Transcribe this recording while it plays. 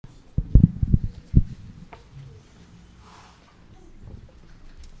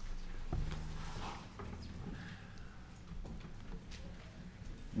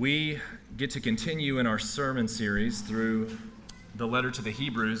We get to continue in our sermon series through the letter to the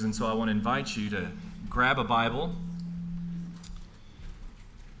Hebrews, and so I want to invite you to grab a Bible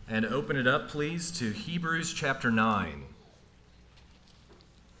and open it up, please, to Hebrews chapter 9.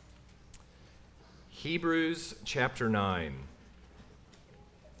 Hebrews chapter 9.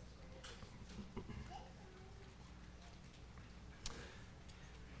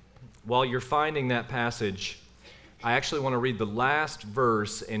 While you're finding that passage, I actually want to read the last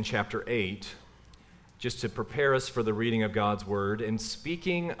verse in chapter 8, just to prepare us for the reading of God's word. And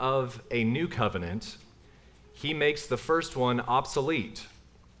speaking of a new covenant, he makes the first one obsolete.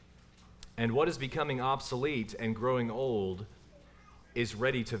 And what is becoming obsolete and growing old is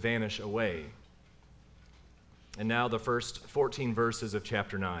ready to vanish away. And now the first 14 verses of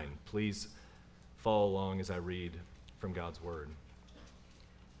chapter 9. Please follow along as I read from God's word.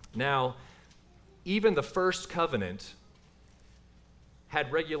 Now, even the first covenant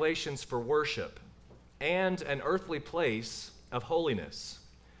had regulations for worship and an earthly place of holiness.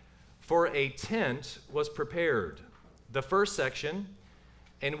 For a tent was prepared, the first section,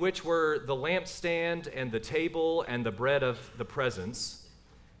 in which were the lampstand and the table and the bread of the presence.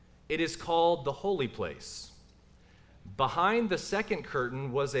 It is called the holy place. Behind the second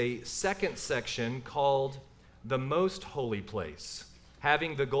curtain was a second section called the most holy place,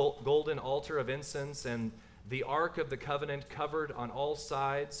 having the golden altar of incense and the ark of the covenant covered on all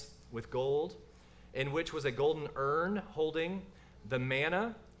sides with gold, in which was a golden urn holding the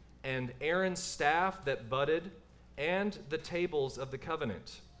manna and Aaron's staff that budded and the tables of the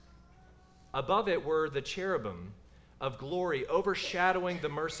covenant. Above it were the cherubim of glory overshadowing the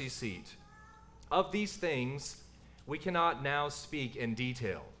mercy seat. Of these things we cannot now speak in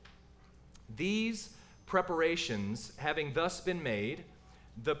detail. These preparations having thus been made,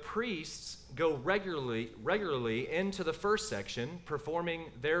 the priests go regularly into the first section, performing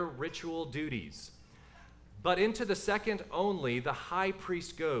their ritual duties. But into the second only the high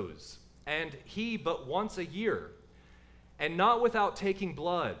priest goes, and he but once a year, and not without taking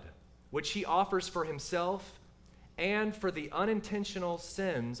blood, which he offers for himself and for the unintentional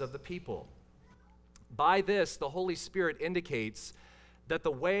sins of the people. By this, the Holy Spirit indicates that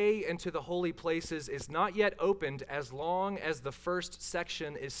the way into the holy places is not yet opened as long as the first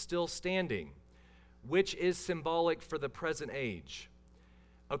section is still standing, which is symbolic for the present age.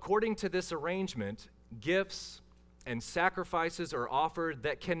 According to this arrangement, gifts and sacrifices are offered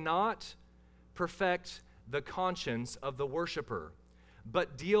that cannot perfect the conscience of the worshiper,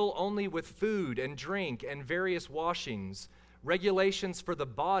 but deal only with food and drink and various washings, regulations for the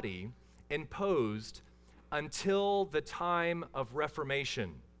body imposed until the time of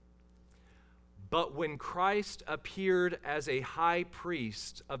Reformation. But when Christ appeared as a high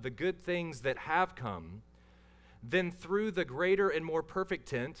priest of the good things that have come, then through the greater and more perfect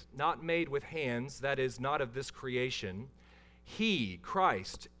tent, not made with hands, that is, not of this creation, he,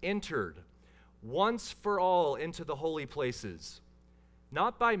 Christ, entered once for all into the holy places,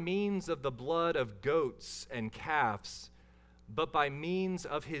 not by means of the blood of goats and calves, but by means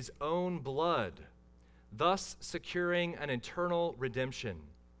of his own blood, thus securing an eternal redemption.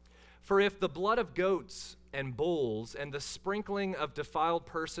 For if the blood of goats and bulls and the sprinkling of defiled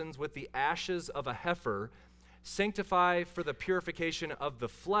persons with the ashes of a heifer sanctify for the purification of the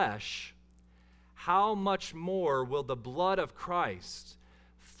flesh, how much more will the blood of Christ,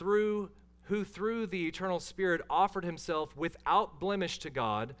 who through the eternal Spirit offered himself without blemish to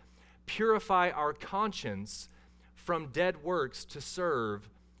God, purify our conscience from dead works to serve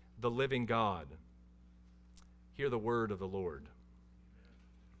the living God. Hear the word of the Lord.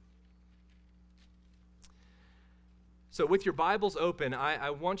 So with your Bibles open,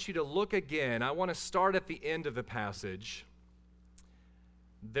 I want you to look again. I want to start at the end of the passage.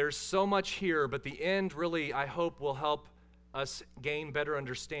 There's so much here, but the end really, I hope, will help us gain better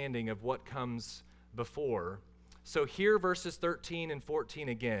understanding of what comes before. So hear verses 13 and 14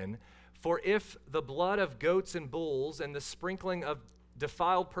 again. For if the blood of goats and bulls and the sprinkling of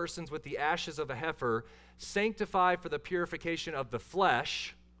defiled persons with the ashes of a heifer sanctify for the purification of the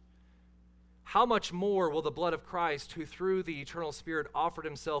flesh, how much more will the blood of Christ, who through the eternal Spirit offered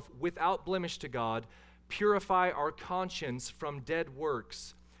himself without blemish to God, purify our conscience from dead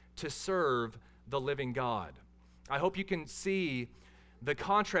works to serve the living God? I hope you can see the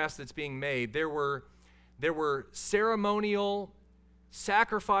contrast that's being made. There were ceremonial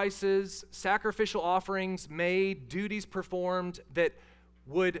sacrifices, sacrificial offerings made, duties performed that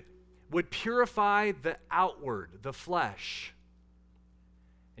would purify the outward, the flesh.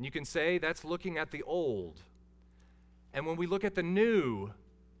 And you can say that's looking at the old. And when we look at the new,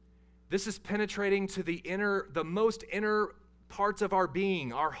 this is penetrating to the most inner parts of our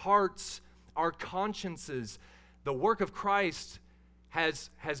being, our hearts, our consciences. The work of Christ has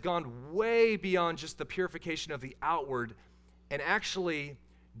gone way beyond just the purification of the outward and actually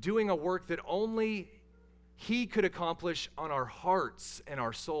doing a work that only He could accomplish on our hearts and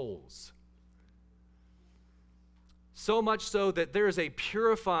our souls. So much so that there is a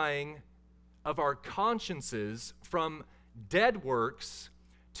purifying of our consciences from dead works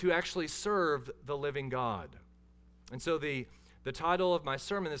to actually serve the living God. And so the title of my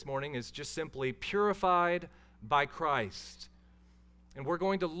sermon this morning is just simply Purified by Christ. And we're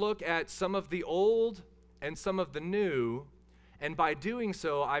going to look at some of the old and some of the new. And by doing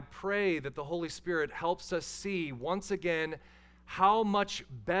so, I pray that the Holy Spirit helps us see once again how much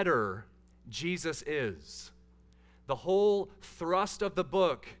better Jesus is. The whole thrust of the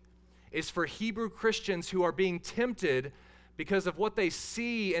book is for Hebrew Christians who are being tempted because of what they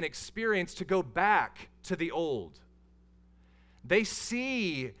see and experience to go back to the old. They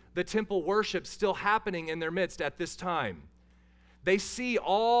see the temple worship still happening in their midst at this time. They see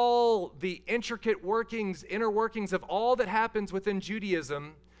all the intricate inner workings of all that happens within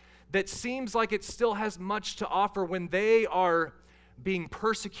Judaism that seems like it still has much to offer when they are being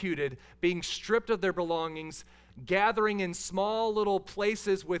persecuted, being stripped of their belongings, gathering in small little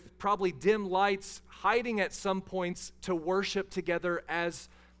places with probably dim lights, hiding at some points to worship together as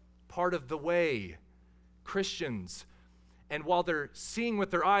part of the way, Christians. And while they're seeing with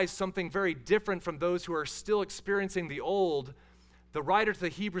their eyes something very different from those who are still experiencing the old, the writer to the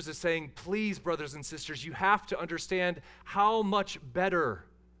Hebrews is saying, please, brothers and sisters, you have to understand how much better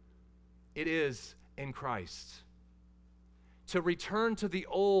it is in Christ. To return to the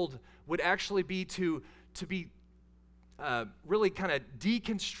old would actually be to be really kind of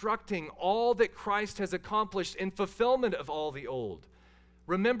deconstructing all that Christ has accomplished in fulfillment of all the old.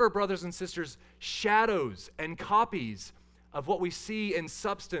 Remember, brothers and sisters, shadows and copies of what we see in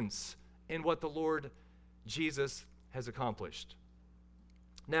substance in what the Lord Jesus has accomplished.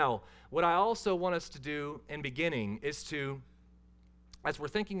 Now, what I also want us to do in beginning is to, as we're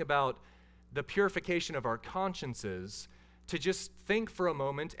thinking about the purification of our consciences, to just think for a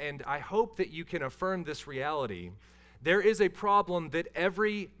moment, and I hope that you can affirm this reality. There is a problem that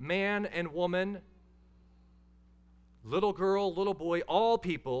every man and woman, little girl, little boy, all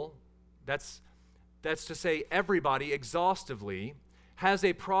people, that's to say everybody exhaustively, has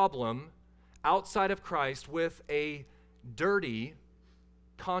a problem outside of Christ with a dirty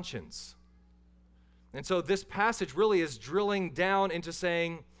conscience. And so this passage really is drilling down into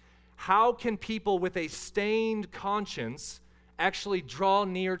saying, how can people with a stained conscience actually draw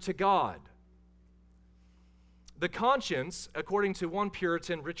near to God? The conscience, according to one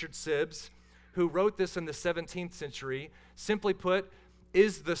Puritan, Richard Sibbes, who wrote this in the 17th century, simply put,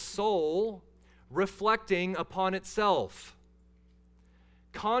 is the soul reflecting upon itself.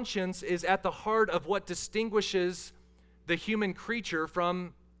 Conscience is at the heart of what distinguishes the human creature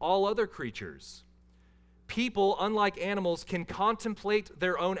from all other creatures. People, unlike animals, can contemplate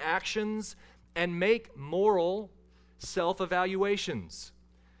their own actions and make moral self-evaluations.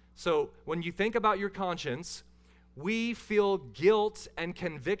 So when you think about your conscience, we feel guilt and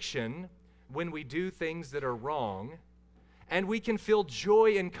conviction when we do things that are wrong, and we can feel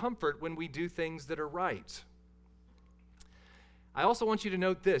joy and comfort when we do things that are right. I also want you to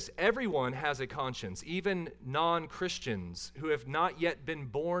note this. Everyone has a conscience, even non-Christians who have not yet been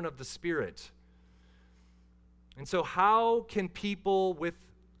born of the Spirit. And so how can people with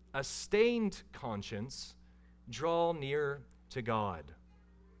a stained conscience draw near to God?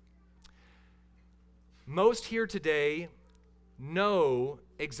 Most here today know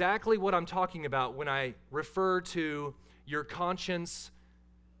exactly what I'm talking about when I refer to your conscience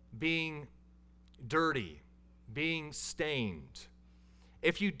being dirty, being stained.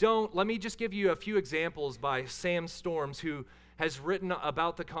 If you don't, let me just give you a few examples by Sam Storms, who has written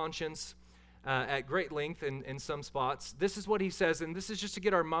about the conscience at great length in some spots. This is what he says, and this is just to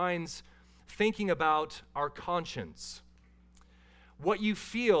get our minds thinking about our conscience. What you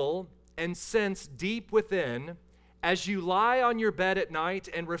feel and sense deep within as you lie on your bed at night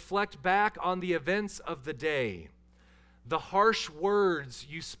and reflect back on the events of the day, the harsh words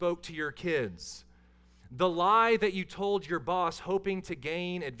you spoke to your kids, the lie that you told your boss hoping to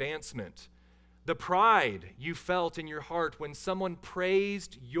gain advancement, the pride you felt in your heart when someone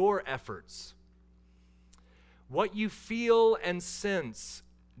praised your efforts. What you feel and sense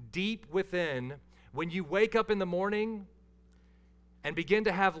deep within when you wake up in the morning and begin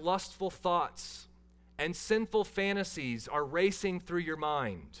to have lustful thoughts and sinful fantasies are racing through your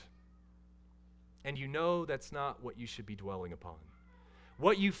mind, and you know that's not what you should be dwelling upon.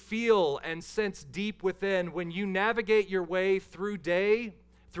 what you feel and sense deep within when you navigate your way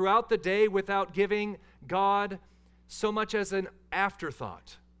throughout the day without giving God so much as an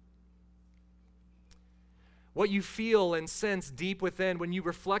afterthought. What you feel and sense deep within when you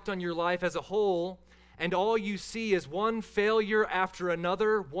reflect on your life as a whole and all you see is one failure after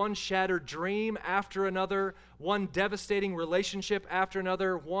another, one shattered dream after another, one devastating relationship after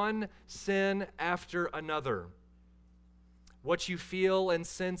another, one sin after another. What you feel and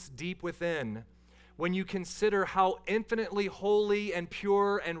sense deep within when you consider how infinitely holy and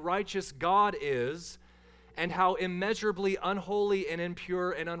pure and righteous God is and how immeasurably unholy and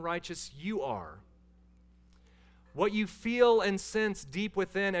impure and unrighteous you are. What you feel and sense deep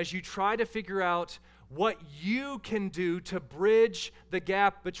within as you try to figure out what you can do to bridge the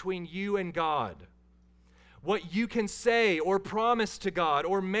gap between you and God. What you can say or promise to God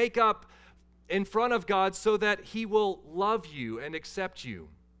or make up in front of God so that He will love you and accept you.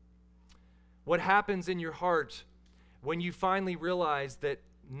 What happens in your heart when you finally realize that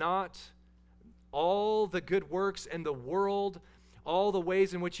not all the good works in the world, all the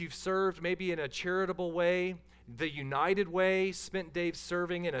ways in which you've served, maybe in a charitable way, the United Way, spent days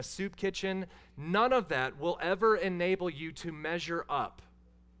serving in a soup kitchen, none of that will ever enable you to measure up.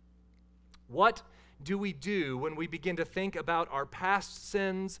 What do we do when we begin to think about our past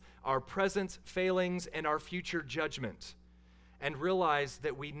sins, our present failings, and our future judgment, and realize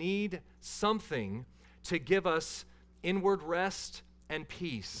that we need something to give us inward rest and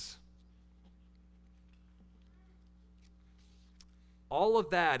peace? All of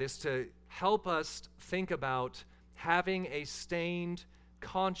that is to help us think about having a stained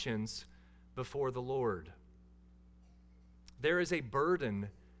conscience before the Lord. There is a burden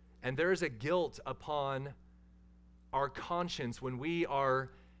and there is a guilt upon our conscience when we are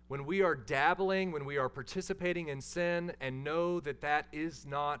dabbling, when we are participating in sin and know that that is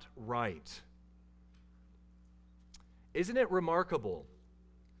not right. Isn't it remarkable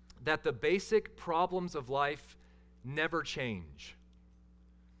that the basic problems of life never change?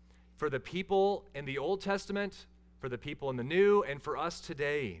 For the people in the Old Testament, for the people in the New, and for us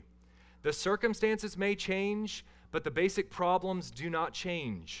today. The circumstances may change, but the basic problems do not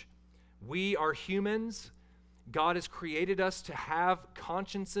change. We are humans. God has created us to have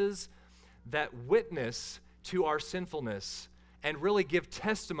consciences that witness to our sinfulness and really give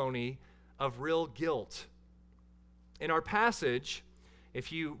testimony of real guilt. In our passage,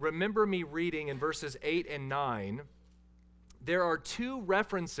 if you remember me reading in verses 8 and 9, there are two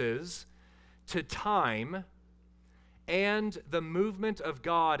references to time and the movement of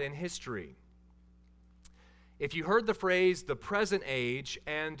God in history. If you heard the phrase the present age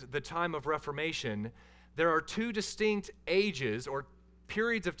and the time of Reformation, there are two distinct ages or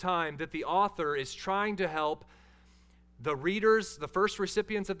periods of time that the author is trying to help the readers, the first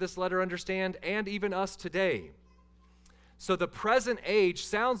recipients of this letter understand, and even us today. So the present age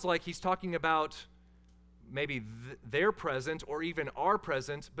sounds like he's talking about maybe their present or even our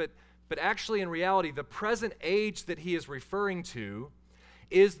present, but actually in reality, the present age that he is referring to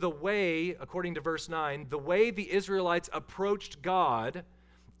is the way, according to verse 9, the way the Israelites approached God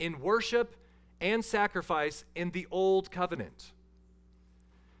in worship and sacrifice in the Old Covenant.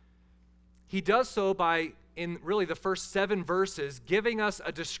 He does so by, in really the first 7 verses, giving us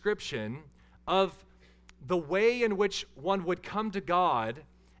a description of the way in which one would come to God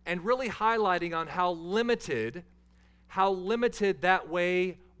and really highlighting on how limited that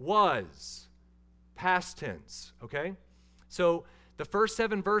way was. Past tense, okay? So the first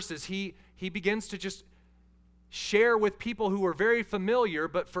 7 verses, he begins to just share with people who were very familiar,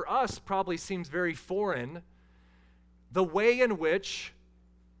 but for us probably seems very foreign, the way in which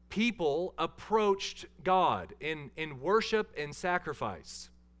people approached God in worship and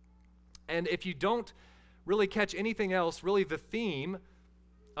sacrifice. And if you don't really catch anything else, really the theme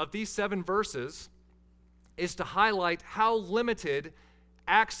of these 7 verses is to highlight how limited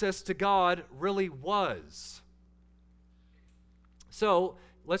access to God really was. So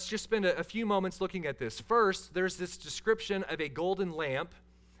let's just spend a few moments looking at this. First, there's this description of a golden lampstand,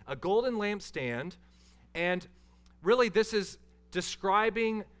 and really this is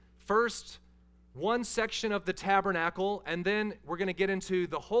describing first one section of the tabernacle, and then we're going to get into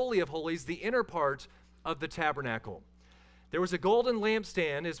the Holy of Holies, the inner part of the tabernacle. There was a golden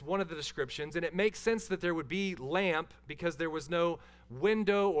lampstand is one of the descriptions, and it makes sense that there would be lamp because there was no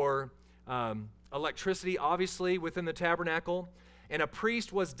window or electricity, obviously, within the tabernacle. And a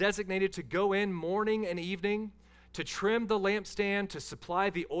priest was designated to go in morning and evening to trim the lampstand, to supply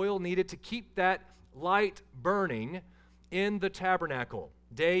the oil needed to keep that light burning in the tabernacle,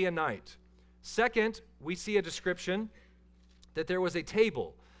 day and night. Second, we see a description that there was a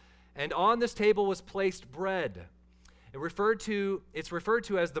table, and on this table was placed bread. It's referred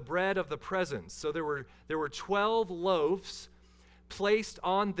to as the bread of the presence. So there were 12 loaves placed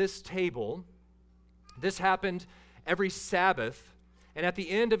on this table. This happened every Sabbath, and at the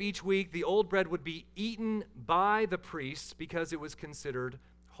end of each week, the old bread would be eaten by the priests because it was considered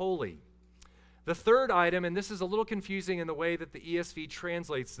holy. The third item, and this is a little confusing in the way that the ESV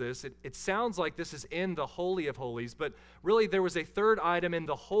translates this, it sounds like this is in the Holy of Holies, but really there was a third item in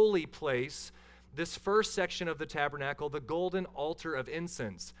the holy place, this first section of the tabernacle, the golden altar of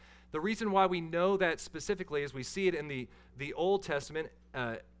incense. The reason why we know that specifically is we see it in the Old Testament,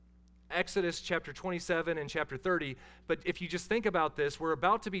 Exodus chapter 27 and chapter 30, but if you just think about this, we're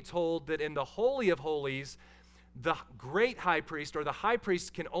about to be told that in the Holy of Holies, the great high priest or the high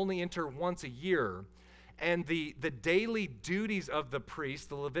priest can only enter once a year, and the daily duties of the priest,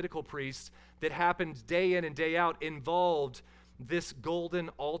 the Levitical priests, that happened day in and day out involved this golden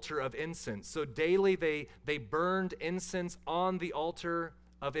altar of incense. So daily they burned incense on the altar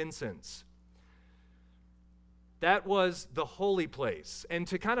of incense. That was the holy place. And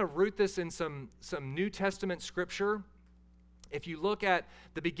to kind of root this in some New Testament scripture, if you look at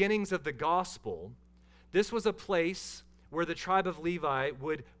the beginnings of the gospel, this was a place where the tribe of Levi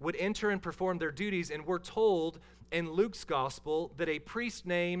would enter and perform their duties, and we're told in Luke's gospel that a priest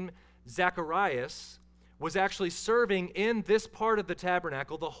named Zacharias was actually serving in this part of the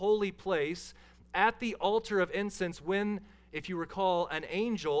tabernacle, the holy place, at the altar of incense when, if you recall, an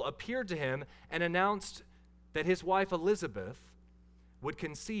angel appeared to him and announced that his wife Elizabeth would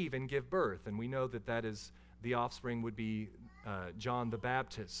conceive and give birth. And we know that is the offspring would be John the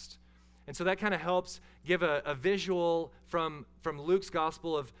Baptist. And so that kind of helps give a visual from Luke's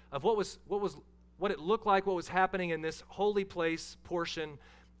gospel of what it looked like, what was happening in this holy place portion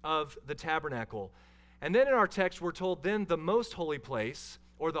of the tabernacle. And then in our text, we're told then the most holy place,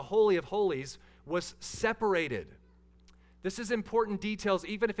 or the Holy of Holies, was separated. This is important details,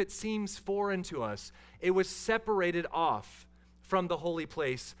 even if it seems foreign to us. It was separated off from the holy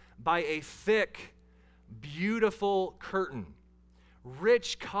place by a thick, beautiful curtain.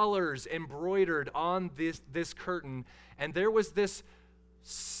 Rich colors embroidered on this curtain, and there was this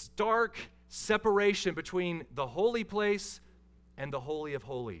stark separation between the holy place and the Holy of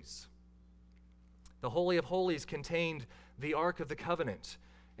Holies. The Holy of Holies contained the Ark of the Covenant,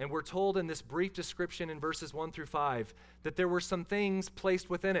 and we're told in this brief description in verses 1 through 5 that there were some things placed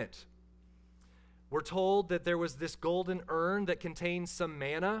within it. We're told that there was this golden urn that contained some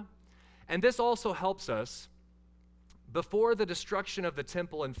manna, and this also helps us. Before the destruction of the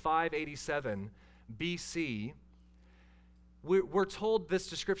temple in 587 BC, we're told this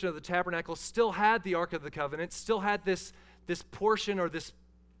description of the tabernacle still had the Ark of the Covenant, still had this portion or this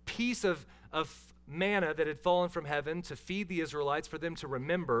piece of manna that had fallen from heaven to feed the Israelites, for them to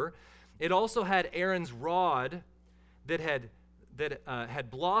remember. It also had Aaron's rod that had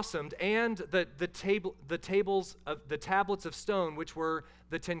blossomed, and the tablets of stone, which were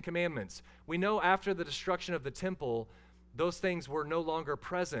the Ten Commandments. We know after the destruction of the temple, those things were no longer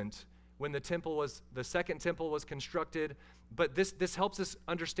present when the second temple was constructed. But this helps us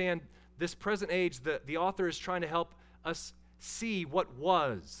understand this present age. The author is trying to help us see what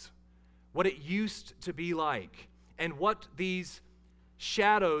it used to be like, and what these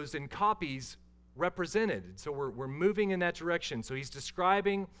shadows and copies represented. So we're moving in that direction. So he's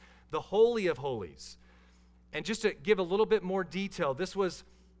describing the Holy of Holies. And just to give a little bit more detail, this was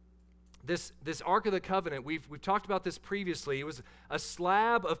this Ark of the Covenant. We've talked about this previously. It was a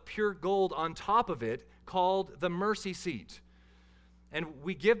slab of pure gold on top of it called the mercy seat. And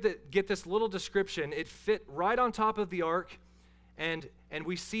we get this little description. It fit right on top of the ark, and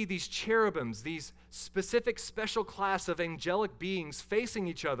we see these cherubims, these specific special class of angelic beings facing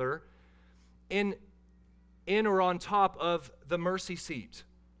each other in or on top of the mercy seat.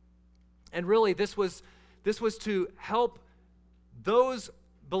 And really, this was to help those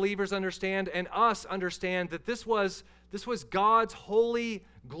believers understand and us understand that this was God's holy,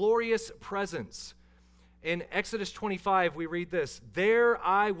 glorious presence. In Exodus 25, we read this: "There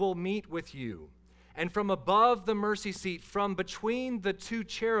I will meet with you, and from above the mercy seat, from between the two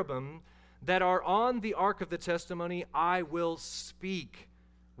cherubim that are on the ark of the testimony, I will speak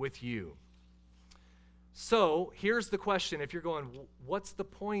with you." So here's the question. If you're going, what's the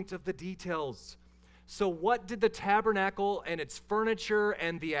point of the details? So what did the tabernacle and its furniture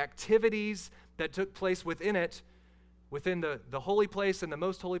and the activities that took place within it, within the holy place and the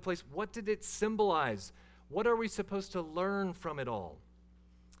most holy place, what did it symbolize? What are we supposed to learn from it all?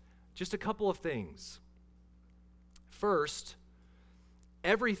 Just a couple of things. First,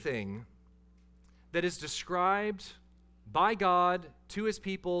 everything that is described by God to his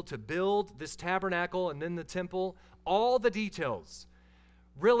people to build this tabernacle and then the temple, all the details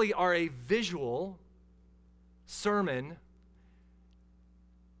really are a visual sermon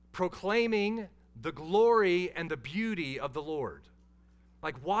proclaiming the glory and the beauty of the Lord.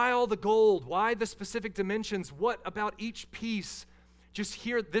 Like, why all the gold? Why the specific dimensions? What about each piece? Just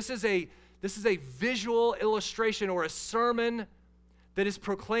here, this is a visual illustration or a sermon that is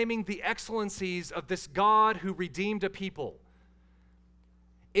proclaiming the excellencies of this God who redeemed a people.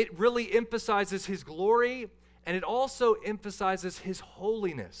 It really emphasizes his glory, and it also emphasizes his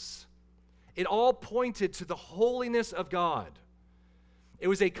holiness. It all pointed to the holiness of God. It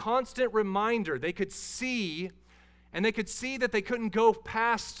was a constant reminder. They could see that they couldn't go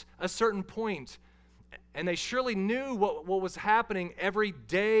past a certain point. And they surely knew what was happening every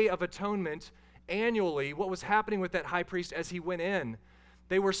day of atonement annually, what was happening with that high priest as he went in.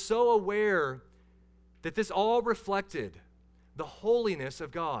 They were so aware that this all reflected the holiness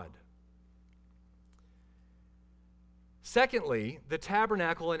of God. Secondly, the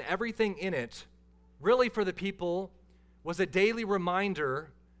tabernacle and everything in it, really for the people, was a daily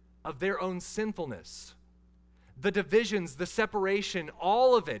reminder of their own sinfulness. The divisions, the separation,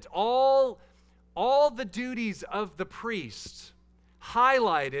 all of it, all the duties of the priest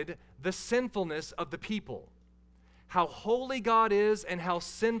highlighted the sinfulness of the people, how holy God is and how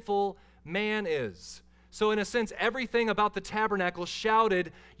sinful man is. So in a sense, everything about the tabernacle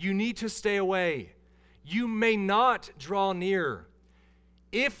shouted, you need to stay away. You may not draw near.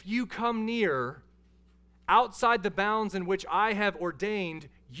 If you come near, outside the bounds in which I have ordained,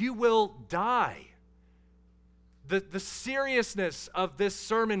 you will die. The seriousness of this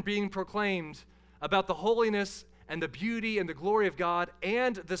sermon being proclaimed about the holiness and the beauty and the glory of God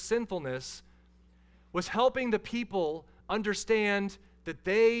and the sinfulness was helping the people understand that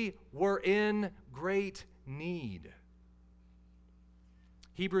they were in great need.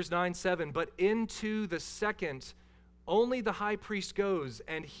 Hebrews 9:7, but into the second only the high priest goes,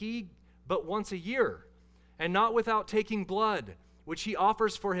 and he but once a year, and not without taking blood, which he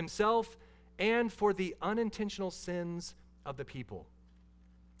offers for himself and for the unintentional sins of the people.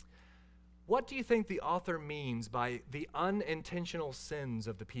 What do you think the author means by the unintentional sins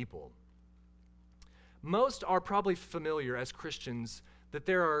of the people? Most are probably familiar as Christians that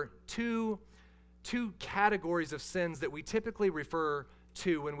there are two categories of sins that we typically refer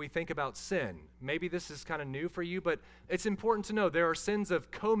to when we think about sin. Maybe this is kind of new for you, but it's important to know there are sins of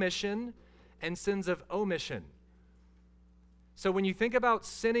commission and sins of omission. So when you think about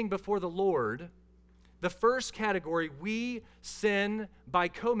sinning before the Lord, the first category, we sin by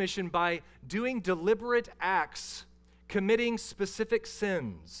commission, by doing deliberate acts, committing specific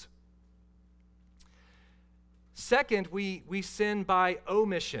sins. Second, we sin by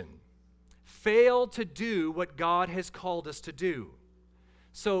omission, fail to do what God has called us to do.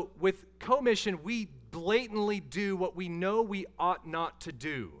 So with commission, we blatantly do what we know we ought not to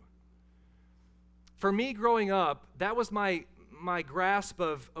do. For me growing up, that was my grasp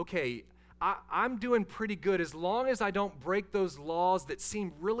of, okay, I'm doing pretty good as long as I don't break those laws that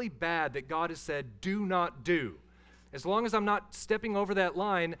seem really bad that God has said, do not do. As long as I'm not stepping over that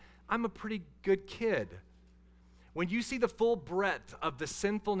line, I'm a pretty good kid. When you see the full breadth of the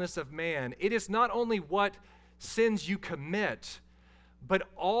sinfulness of man, it is not only what sins you commit, but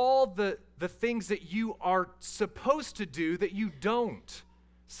all the things that you are supposed to do that you don't.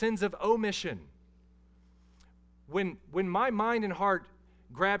 Sins of omission. When my mind and heart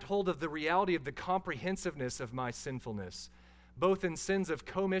grabbed hold of the reality of the comprehensiveness of my sinfulness, both in sins of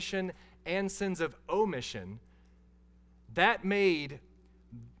commission and sins of omission, that made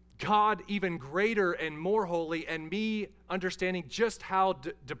God even greater and more holy, and me understanding just how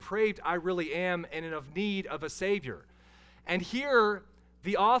depraved I really am and in need of a Savior. And here,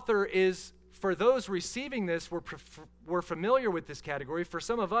 the author is, for those receiving this, we're familiar with this category. For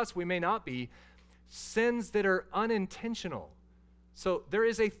some of us, we may not be. Sins that are unintentional. So there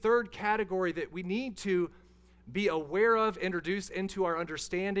is a third category that we need to be aware of, introduce into our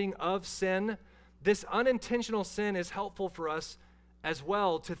understanding of sin. This unintentional sin is helpful for us as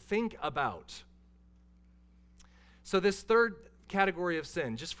well to think about. So this third category of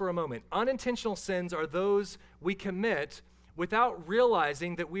sin, just for a moment, unintentional sins are those we commit without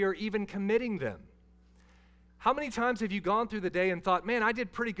realizing that we are even committing them. How many times have you gone through the day and thought, man, I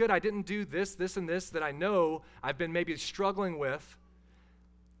did pretty good. I didn't do this, and this that I know I've been maybe struggling with.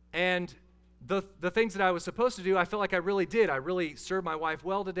 And the things that I was supposed to do, I felt like I really did. I really served my wife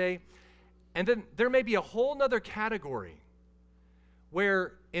well today. And then there may be a whole nother category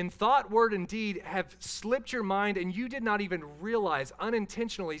where in thought, word, and deed have slipped your mind and you did not even realize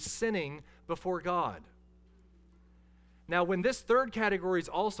unintentionally sinning before God. Now, when this third category is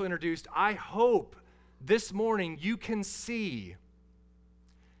also introduced, I hope this morning you can see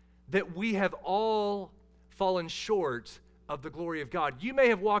that we have all fallen short of the glory of God. You may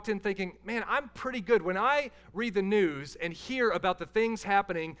have walked in thinking, man, I'm pretty good. When I read the news and hear about the things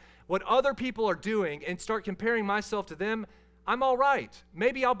happening, what other people are doing, and start comparing myself to them, I'm all right.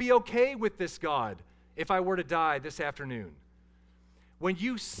 Maybe I'll be okay with this God if I were to die this afternoon. When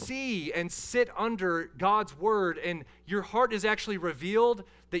you see and sit under God's word and your heart is actually revealed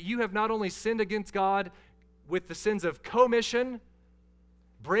that you have not only sinned against God with the sins of commission,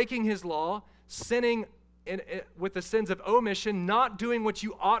 breaking his law, sinning with the sins of omission, not doing what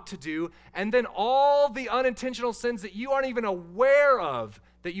you ought to do, and then all the unintentional sins that you aren't even aware of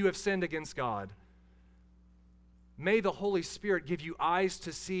that you have sinned against God. May the Holy Spirit give you eyes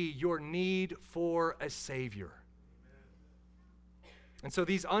to see your need for a Savior. And so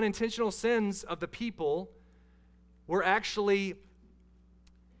these unintentional sins of the people were actually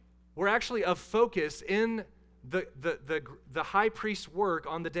of focus in the high priest's work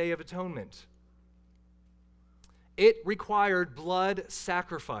on the Day of Atonement. It required blood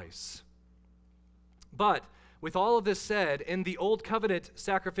sacrifice. But with all of this said, in the Old Covenant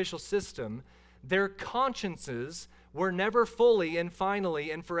sacrificial system, their consciences were never fully and finally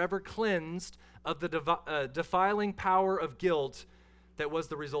and forever cleansed of the defiling power of guilt that was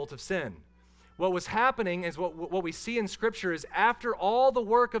the result of sin. What was happening is what we see in Scripture is after all the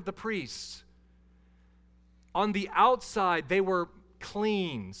work of the priests, on the outside they were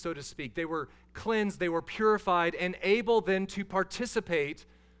clean, so to speak. They were cleansed, they were purified, and able then to participate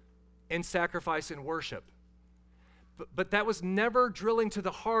in sacrifice and worship. But that was never drilling to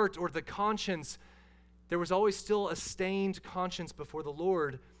the heart or the conscience. There was always still a stained conscience before the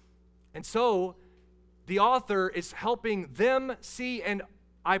Lord. And so the author is helping them see, and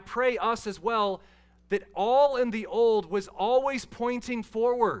I pray us as well, that all in the old was always pointing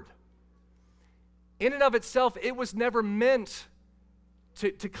forward. In and of itself, it was never meant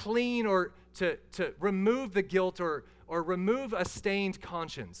to clean or to remove the guilt or remove a stained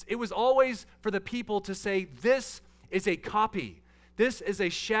conscience. It was always for the people to say, this is a copy. This is a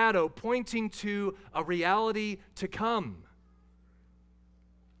shadow pointing to a reality to come.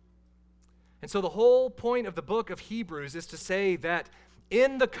 And so the whole point of the book of Hebrews is to say that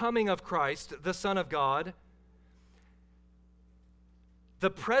in the coming of Christ, the Son of God,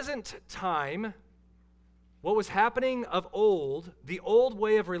 the present time, what was happening of old, the old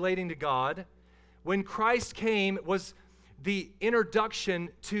way of relating to God, when Christ came, was the introduction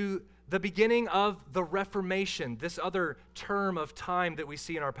to the beginning of the Reformation, this other term of time that we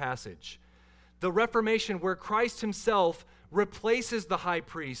see in our passage. The Reformation, where Christ himself replaces the high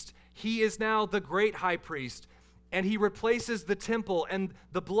priest. He is now the great high priest, and he replaces the temple and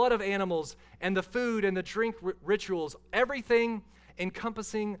the blood of animals and the food and the drink rituals, everything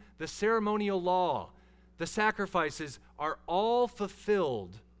encompassing the ceremonial law. The sacrifices are all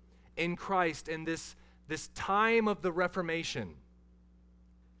fulfilled in Christ in this time of the Reformation.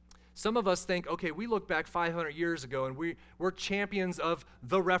 Some of us think, okay, we look back 500 years ago and we're champions of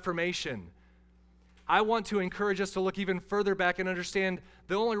the Reformation. I want to encourage us to look even further back and understand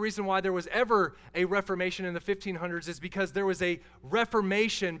the only reason why there was ever a Reformation in the 1500s is because there was a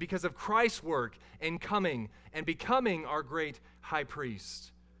Reformation because of Christ's work in coming and becoming our great high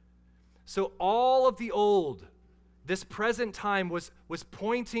priest. So all of the old, this present time was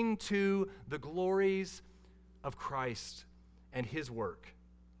pointing to the glories of Christ and his work.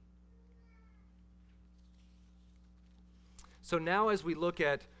 So now as we look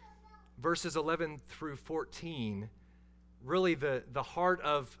at verses 11 through 14, really the heart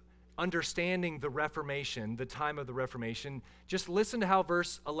of understanding the Reformation, the time of the Reformation, just listen to how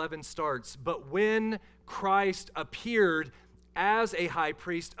verse 11 starts. But when Christ appeared as a high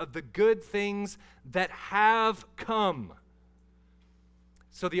priest of the good things that have come.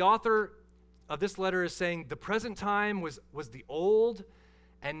 So the author of this letter is saying the present time was the old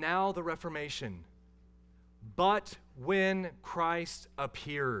and now the Reformation. But when Christ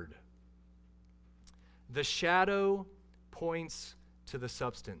appeared, the shadow points to the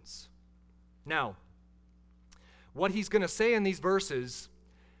substance. Now, what he's going to say in these verses,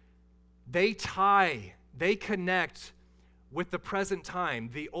 they connect with the present time,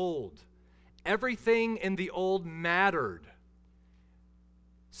 the old. Everything in the old mattered.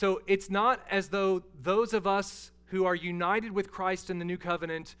 So it's not as though those of us who are united with Christ in the new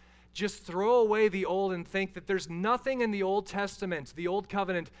covenant just throw away the old and think that there's nothing in the Old Testament, the Old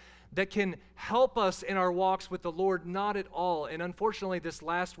Covenant, that can help us in our walks with the Lord. Not at all. And unfortunately, this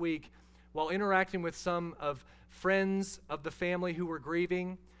last week, while interacting with some of friends of the family who were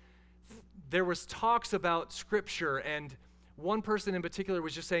grieving, there was talks about Scripture, and one person in particular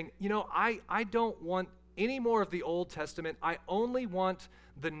was just saying, I don't want any more of the Old Testament. I only want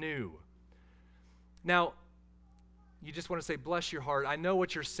the New. Now, you just want to say, bless your heart. I know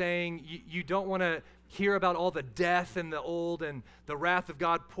what you're saying. You don't want to hear about all the death in the old and the wrath of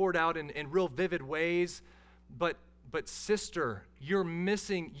God poured out in real vivid ways. But sister, you're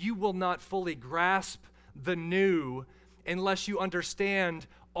missing. You will not fully grasp the new unless you understand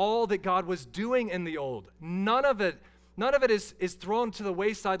all that God was doing in the old. None of it is thrown to the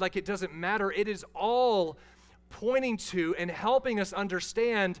wayside like it doesn't matter. It is all pointing to and helping us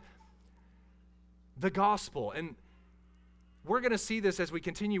understand the gospel. And we're going to see this as we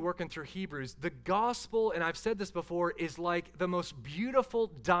continue working through Hebrews. The gospel, and I've said this before, is like the most beautiful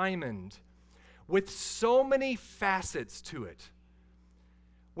diamond with so many facets to it.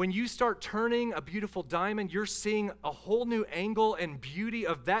 When you start turning a beautiful diamond, you're seeing a whole new angle and beauty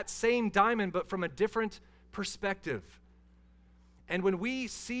of that same diamond, but from a different perspective. And when we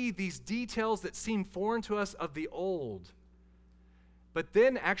see these details that seem foreign to us of the old, but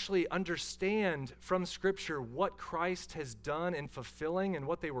then actually understand from Scripture what Christ has done in fulfilling and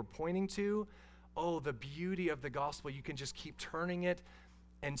what they were pointing to, the beauty of the gospel. You can just keep turning it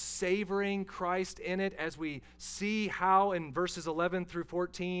and savoring Christ in it as we see how in verses 11 through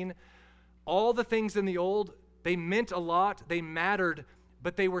 14, all the things in the old, they meant a lot, they mattered,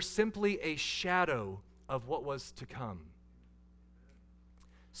 but they were simply a shadow of what was to come.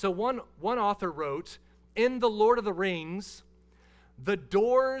 So one author wrote, in The Lord of the Rings, the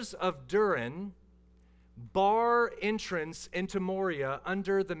doors of Durin bar entrance into Moria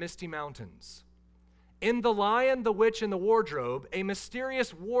under the misty mountains. In The Lion, the Witch, and the Wardrobe, a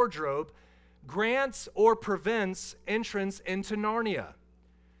mysterious wardrobe grants or prevents entrance into Narnia.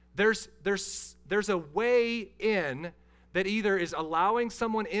 There's a way in that either is allowing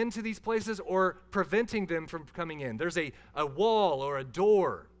someone into these places or preventing them from coming in. There's a wall or a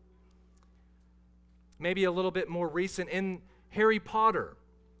door. Maybe a little bit more recent, in Harry Potter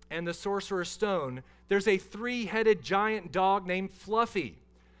and the Sorcerer's Stone, there's a 3-headed giant dog named Fluffy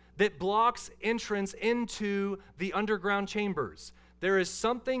that blocks entrance into the underground chambers. There is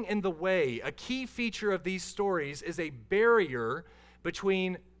something in the way. A key feature of these stories is a barrier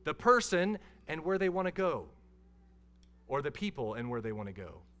between the person and where they want to go, or the people and where they want to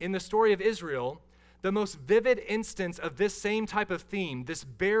go. In the story of Israel, the most vivid instance of this same type of theme, this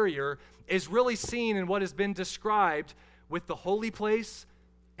barrier, is really seen in what has been described with the holy place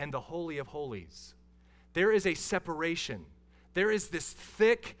and the Holy of Holies. There is a separation. There is this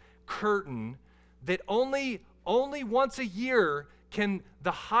thick curtain that only once a year can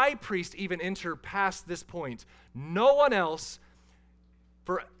the high priest even enter past this point. No one else,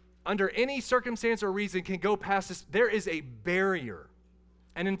 under any circumstance or reason, can go past this. There is a barrier.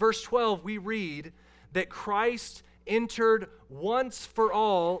 And in verse 12, we read that Christ entered once for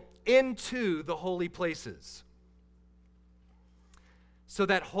all into the holy places. So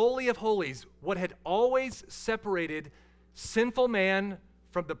that Holy of Holies, what had always separated sinful man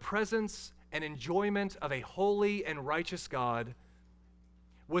from the presence and enjoyment of a holy and righteous God,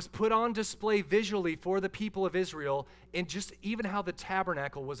 was put on display visually for the people of Israel in just even how the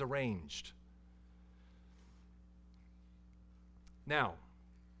tabernacle was arranged. Now,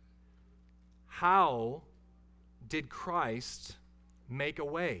 how did Christ make a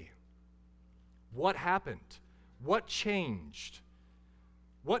way? What happened? What changed?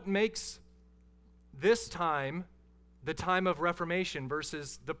 What makes this time the time of Reformation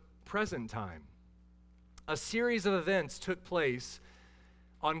versus the present time? A series of events took place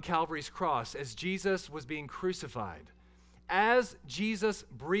on Calvary's cross as Jesus was being crucified. As Jesus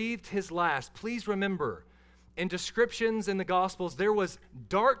breathed his last, please remember, in descriptions in the Gospels, there was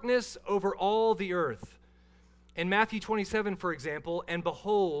darkness over all the earth. In Matthew 27, for example, and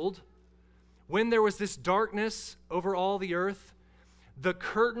behold, when there was this darkness over all the earth, the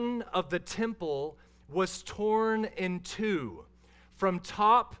curtain of the temple was torn in two, from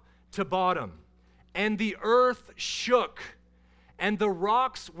top to bottom, and the earth shook, and the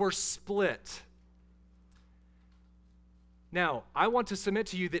rocks were split. Now, I want to submit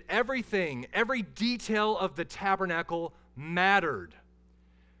to you that every detail of the tabernacle mattered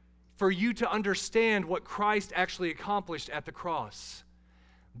for you to understand what Christ actually accomplished at the cross.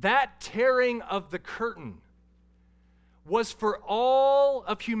 That tearing of the curtain was for all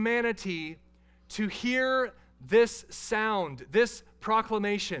of humanity to hear this sound, this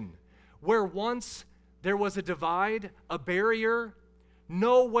proclamation, where once there was a divide, a barrier,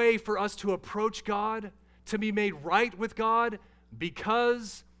 no way for us to approach God, to be made right with God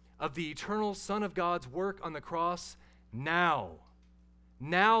because of the eternal Son of God's work on the cross. Now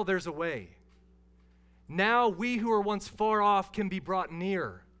there's a way. Now we who were once far off can be brought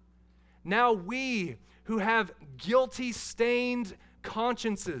near. Now we who have guilty, stained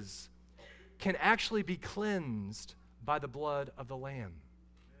consciences can actually be cleansed by the blood of the Lamb.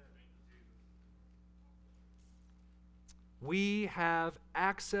 We have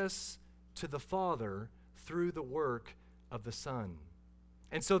access to the Father through the work of the Son.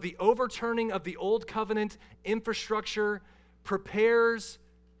 And so the overturning of the old covenant infrastructure prepares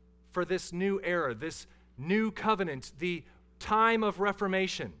for this new era, this new covenant, the time of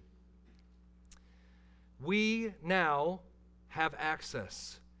Reformation. We now have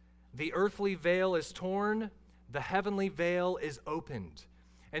access. The earthly veil is torn, the heavenly veil is opened.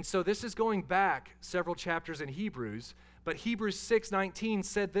 And so this is going back several chapters in Hebrews, but Hebrews 6:19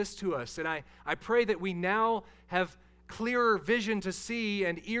 said this to us, and I pray that we now have clearer vision to see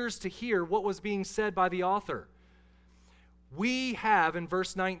and ears to hear what was being said by the author. We have, in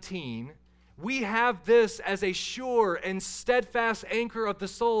verse 19, we have this as a sure and steadfast anchor of the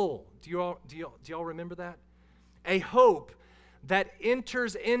soul. Do you all remember that? A hope that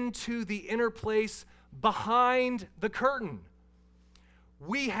enters into the inner place behind the curtain.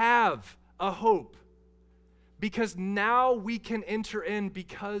 We have a hope because now we can enter in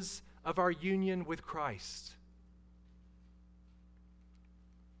because of our union with Christ.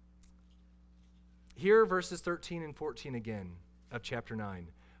 Here are verses 13 and 14 again of chapter 9.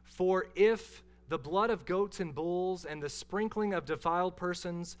 For if the blood of goats and bulls and the sprinkling of defiled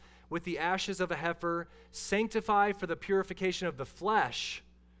persons with the ashes of a heifer sanctify for the purification of the flesh,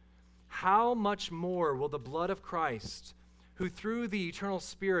 how much more will the blood of Christ, who through the eternal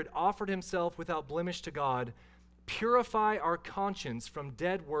Spirit offered himself without blemish to God, purify our conscience from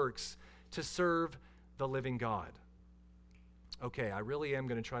dead works to serve the living God? Okay, I really am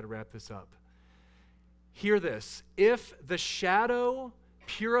going to try to wrap this up. Hear this. If the shadow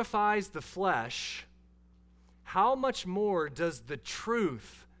purifies the flesh, how much more does the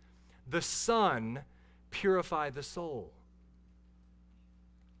truth, the Son, purify the soul?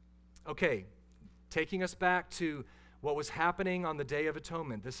 Okay, taking us back to what was happening on the Day of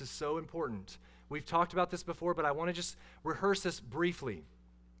Atonement. This is so important. We've talked about this before, but I want to just rehearse this briefly.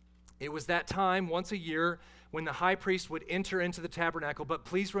 It was that time, once a year, when the high priest would enter into the tabernacle, but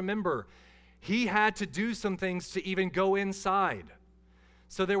please remember, he had to do some things to even go inside.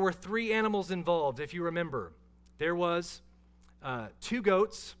 So there were 3 animals involved, if you remember. There was 2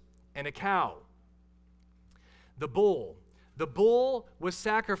 goats and a cow. The bull. The bull was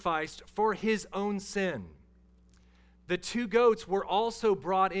sacrificed for his own sin. The 2 goats were also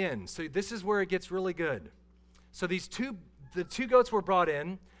brought in. So this is where it gets really good. So the 2 goats were brought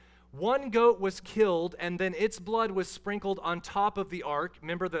in. 1 goat was killed, and then its blood was sprinkled on top of the ark.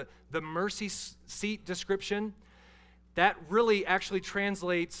 Remember the mercy seat description? That really actually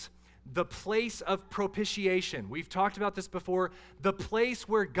translates the place of propitiation. We've talked about this before. The place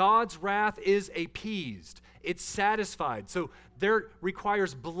where God's wrath is appeased. It's satisfied. So there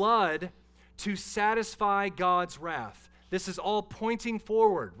requires blood to satisfy God's wrath. This is all pointing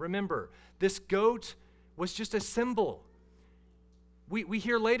forward. Remember, this goat was just a symbol. We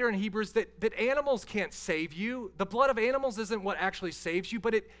hear later in Hebrews that animals can't save you. The blood of animals isn't what actually saves you,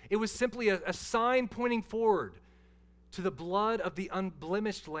 but it was simply a sign pointing forward to the blood of the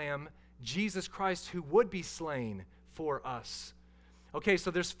unblemished Lamb, Jesus Christ, who would be slain for us. Okay, so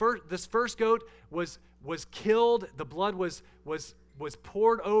this first goat was killed. The blood was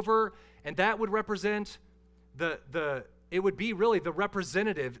poured over, and that would represent it would be really the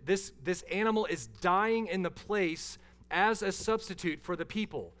representative. This animal is dying in the place as a substitute for the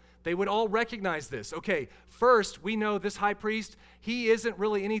people. They would all recognize this. Okay, first, we know this high priest, he isn't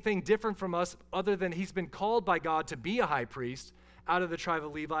really anything different from us other than he's been called by God to be a high priest out of the tribe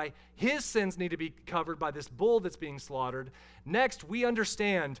of Levi. His sins need to be covered by this bull that's being slaughtered. Next, we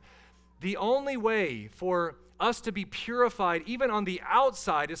understand the only way for us to be purified, even on the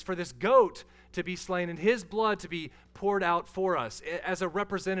outside, is for this goat to be slain and his blood to be poured out for us as a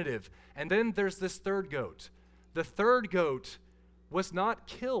representative. And then there's this third goat. The third goat was not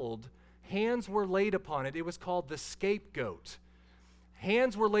killed. Hands were laid upon it. It was called the scapegoat.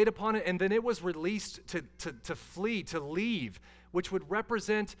 Hands were laid upon it, and then it was released to flee, to leave, which would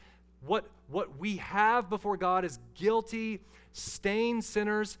represent what we have before God as guilty, stained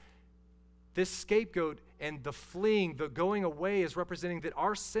sinners. This scapegoat and the fleeing, the going away, is representing that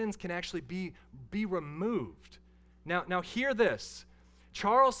our sins can actually be removed. Now hear this.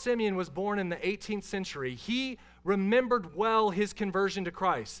 Charles Simeon was born in the 18th century. He remembered well his conversion to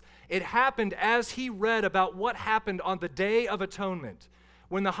Christ. It happened as he read about what happened on the Day of Atonement,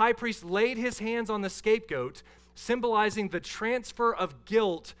 when the high priest laid his hands on the scapegoat, symbolizing the transfer of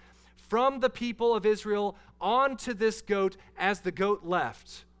guilt from the people of Israel onto this goat as the goat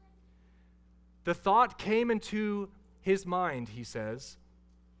left. The thought came into his mind, he says,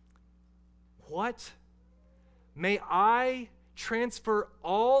 what? May I transfer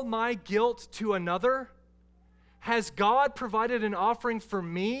all my guilt to another? Has God provided an offering for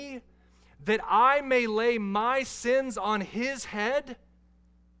me that I may lay my sins on his head?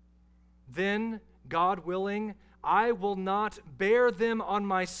 Then, God willing, I will not bear them on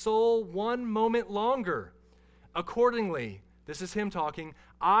my soul one moment longer. Accordingly, this is him talking,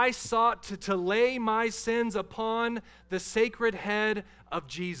 I sought to lay my sins upon the sacred head of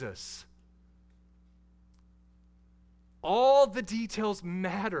Jesus. All the details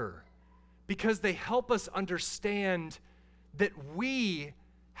matter because they help us understand that we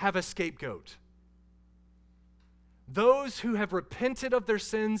have a scapegoat. Those who have repented of their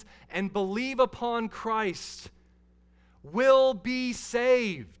sins and believe upon Christ will be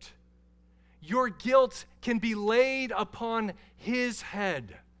saved. Your guilt can be laid upon his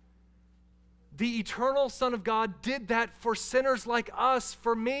head. The eternal Son of God did that for sinners like us,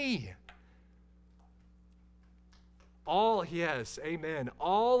 for me. Amen.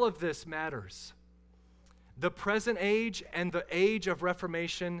 All of this matters. The present age and the age of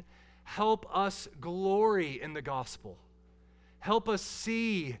Reformation help us glory in the gospel. Help us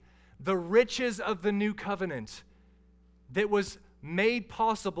see the riches of the new covenant that was made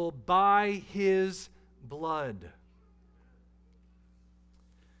possible by his blood.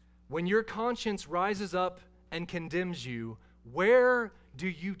 When your conscience rises up and condemns you, where do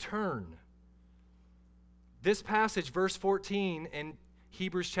you turn? This passage, verse 14 in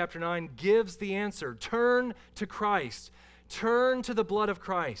Hebrews chapter 9, gives the answer. Turn to Christ. Turn to the blood of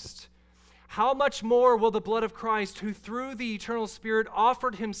Christ. How much more will the blood of Christ, who through the eternal Spirit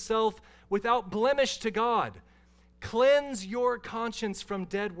offered himself without blemish to God, cleanse your conscience from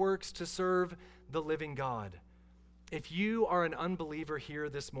dead works to serve the living God? If you are an unbeliever here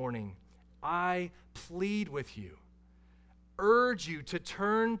this morning, I plead with you, urge you to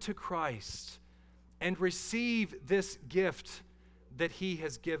turn to Christ and receive this gift that he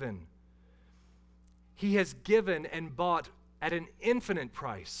has given. He has given and bought at an infinite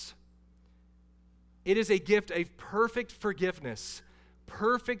price. It is a gift of perfect forgiveness,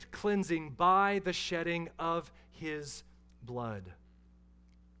 perfect cleansing by the shedding of his blood.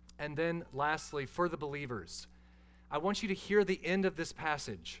 And then lastly, for the believers, I want you to hear the end of this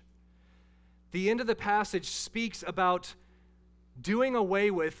passage. The end of the passage speaks about doing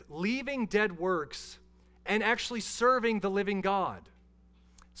away with, leaving dead works, and actually serving the living God.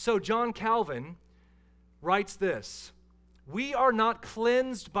 So John Calvin writes this: we are not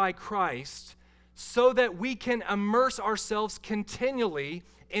cleansed by Christ so that we can immerse ourselves continually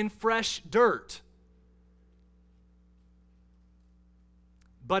in fresh dirt,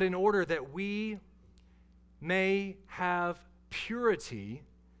 but in order that we may have purity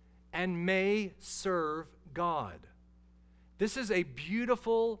and may serve God. This is a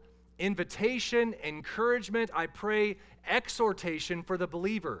beautiful invitation, encouragement, I pray, exhortation for the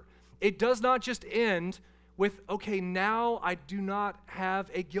believer. It does not just end with, okay, now I do not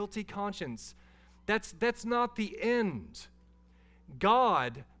have a guilty conscience. That's not the end.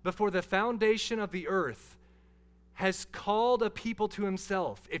 God, before the foundation of the earth, has called a people to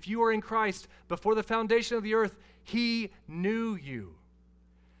himself. If you are in Christ, before the foundation of the earth, he knew you.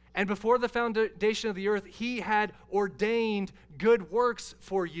 And before the foundation of the earth, he had ordained good works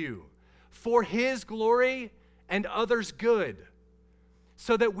for you, for his glory and others' good,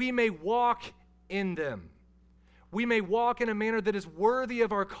 so that we may walk in them. We may walk in a manner that is worthy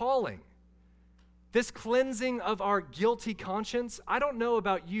of our calling. This cleansing of our guilty conscience, I don't know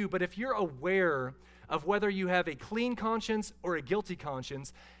about you, but if you're aware of whether you have a clean conscience or a guilty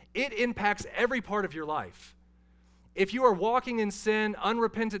conscience, it impacts every part of your life. If you are walking in sin,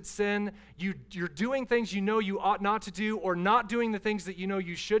 unrepentant sin, you're doing things you know you ought not to do, or not doing the things that you know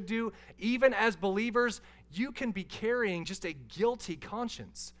you should do, even as believers, you can be carrying just a guilty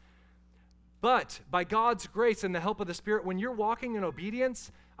conscience. But by God's grace and the help of the Spirit, when you're walking in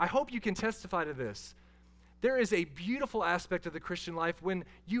obedience, I hope you can testify to this. There is a beautiful aspect of the Christian life when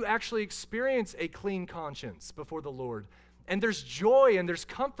you actually experience a clean conscience before the Lord, and there's joy and there's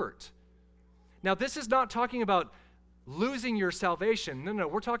comfort. Now, this is not talking about losing your salvation. No,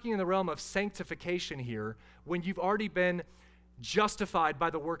 we're talking in the realm of sanctification here, when you've already been justified by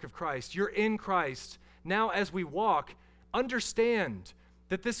the work of Christ. You're in Christ. Now, as we walk, understand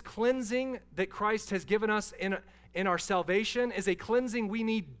that this cleansing that Christ has given us in our salvation is a cleansing we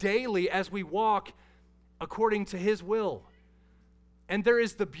need daily as we walk according to his will. And there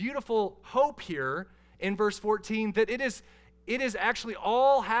is the beautiful hope here in verse 14 that it It is actually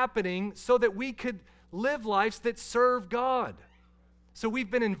all happening so that we could live lives that serve God. So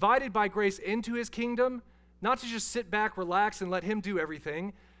we've been invited by grace into his kingdom, not to just sit back, relax, and let him do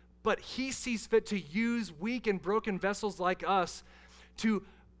everything, but he sees fit to use weak and broken vessels like us to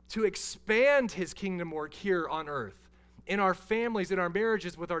expand his kingdom work here on earth, in our families, in our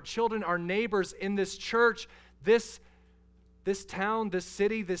marriages, with our children, our neighbors, in this church, this town, this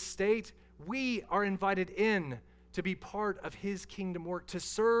city, this state. We are invited in to be part of his kingdom work, to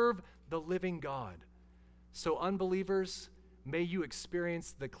serve the living God. So unbelievers, may you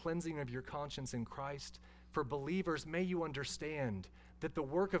experience the cleansing of your conscience in Christ. For believers, may you understand that the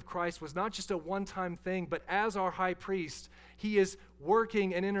work of Christ was not just a one-time thing, but as our high priest, he is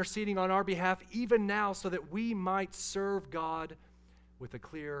working and interceding on our behalf even now so that we might serve God with a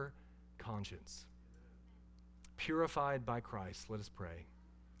clear conscience. Purified by Christ, let us pray.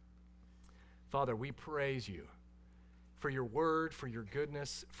 Father, we praise you for your word, for your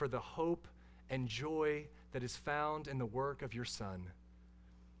goodness, for the hope and joy that is found in the work of your Son.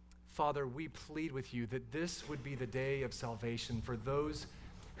 Father, we plead with you that this would be the day of salvation for those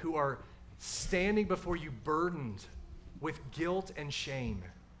who are standing before you burdened with guilt and shame.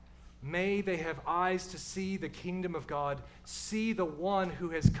 May they have eyes to see the kingdom of God, see the one who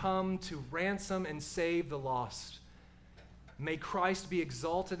has come to ransom and save the lost. May Christ be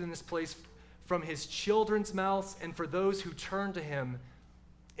exalted in this place from his children's mouths and for those who turn to him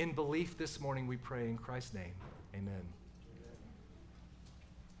in belief this morning, we pray in Christ's name. Amen.